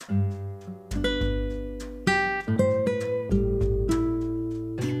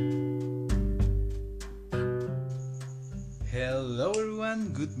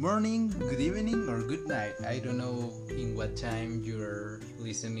morning, good evening, or good night. I don't know in what time you're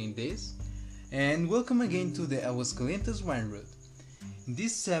listening this. And welcome again to the Aguascalientes Wine Route. In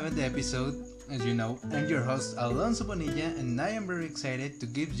this 7th episode, as you know, I'm your host Alonso Bonilla, and I am very excited to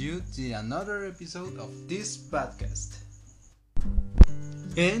give you another episode of this podcast.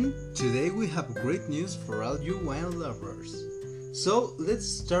 And today we have great news for all you wine lovers. So let's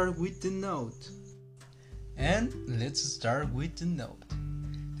start with the note.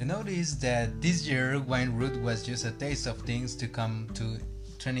 The note is that this year Wine Route was just a taste of things to come to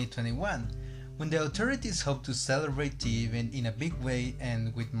 2021, when the authorities hope to celebrate the event in a big way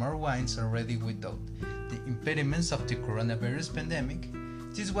and with more wines already without the impediments of the coronavirus pandemic.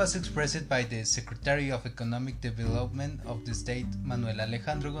 This was expressed by the Secretary of Economic Development of the state, Manuel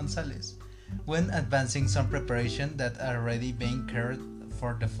Alejandro González, when advancing some preparation that are already being carried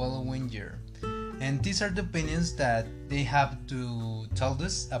for the following year. And these are the opinions that they have to tell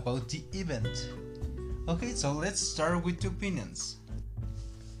us about the event. Okay, so let's start with the opinions.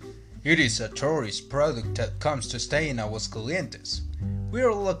 It is a tourist product that comes to stay in Aguascalientes. We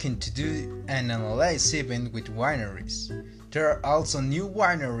are looking to do an analyze event with wineries. There are also new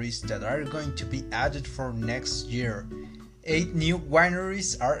wineries that are going to be added for next year. 8 new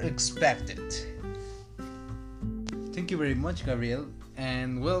wineries are expected. Thank you very much, Gabriel.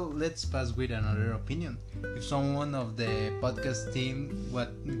 And well, let's pass with another opinion. If someone of the podcast team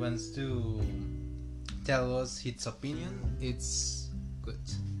wants to tell us his opinion, it's good.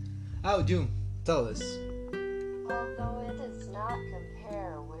 Oh, you tell us. Although it does not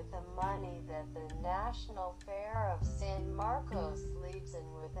compare with the money that the National Fair of San Marcos leaves in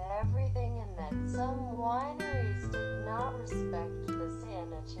with everything, and that some wineries did not respect the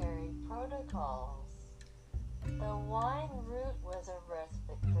sanitary protocols. The wine route was a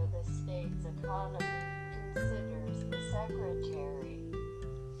respite for the state's economy, considers the secretary.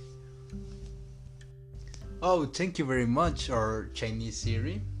 Oh, thank you very much, our Chinese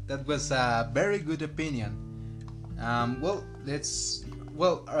Siri. That was a very good opinion. The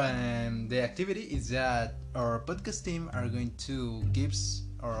activity is that our podcast team are going to give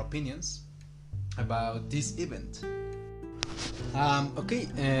our opinions about this event.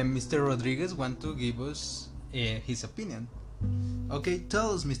 Mr. Rodriguez want to give us his opinion. Okay,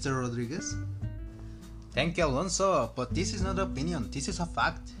 tell us, Mr. Rodriguez. Thank you, Alonso, but this is not opinion, this is a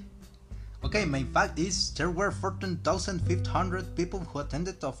fact. Okay, my fact is there were 14,500 people who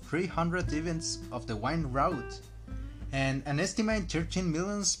attended of 300 events of the Wine Route, and an estimated 13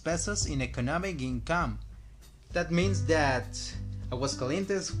 million pesos in economic income. That means that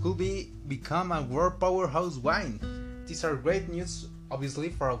Aguascalientes could become a world powerhouse wine. These are great news, obviously,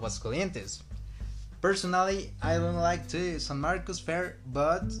 for Aguascalientes. Personally, I don't like the San Marcos Fair,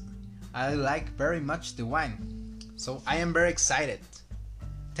 but I like very much the wine. So I am very excited.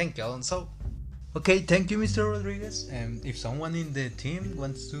 Thank you, Alonso. Okay, thank you, Mr. Rodriguez. If someone in the team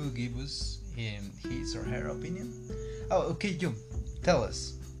wants to give us his or her opinion. Oh, okay, you, tell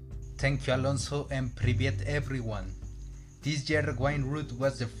us. Thank you, Alonso, and privyet everyone. This year Wine Route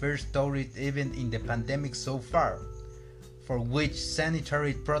was the first tourist event in the pandemic so far, for which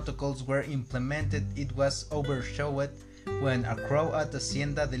sanitary protocols were implemented. It was overshadowed when a crowd at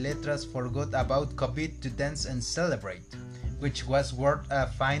Hacienda de Letras forgot about COVID to dance and celebrate, which was worth a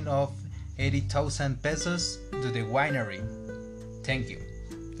fine of 80,000 pesos to the winery. Thank you.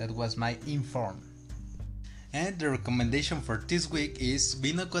 That was my inform. And the recommendation for this week is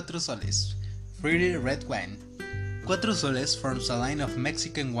Vino Cuatro Soles, fruity red wine. Cuatro Soles forms a line of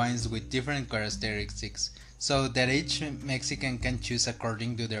Mexican wines with different characteristics, so that each Mexican can choose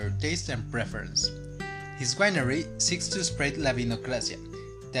according to their taste and preference. His winery seeks to spread la vinocracia,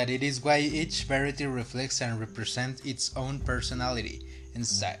 that it is why each variety reflects and represents its own personality and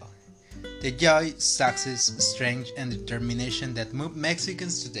style. The joy, success, strength, and determination that move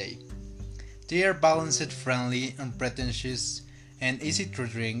Mexicans today. They are balanced, friendly, unpretentious, and easy to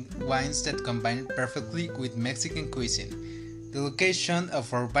drink wines that combine perfectly with Mexican cuisine. The location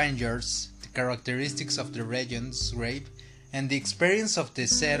of our vineyards, the characteristics of the region's grape, and the experience of the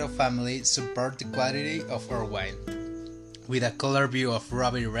Cero family support the quality of our wine. With a color view of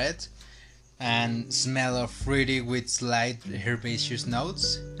ruby red and smell of fruity with slight herbaceous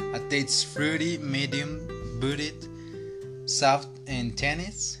notes, a taste fruity, medium, booted, soft, and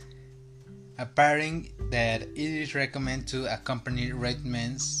tannish. A pairing that it is recommended to accompany red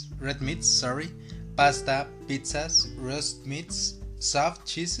meats, pasta, pizzas, roast meats, soft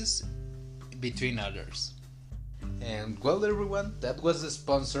cheeses, between others. And well, everyone, that was the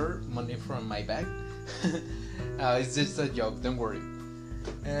sponsor, money from my bag. It's just a joke, don't worry.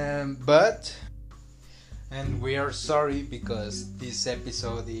 But And we are sorry because this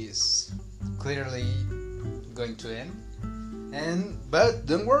episode is clearly going to end. But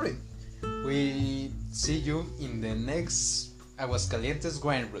don't worry, we see you in the next Aguascalientes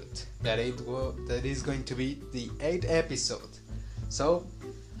Wine Route. That is going to be the 8th episode. So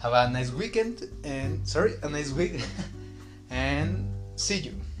have a nice weekend a nice week, and see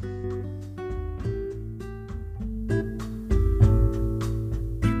you.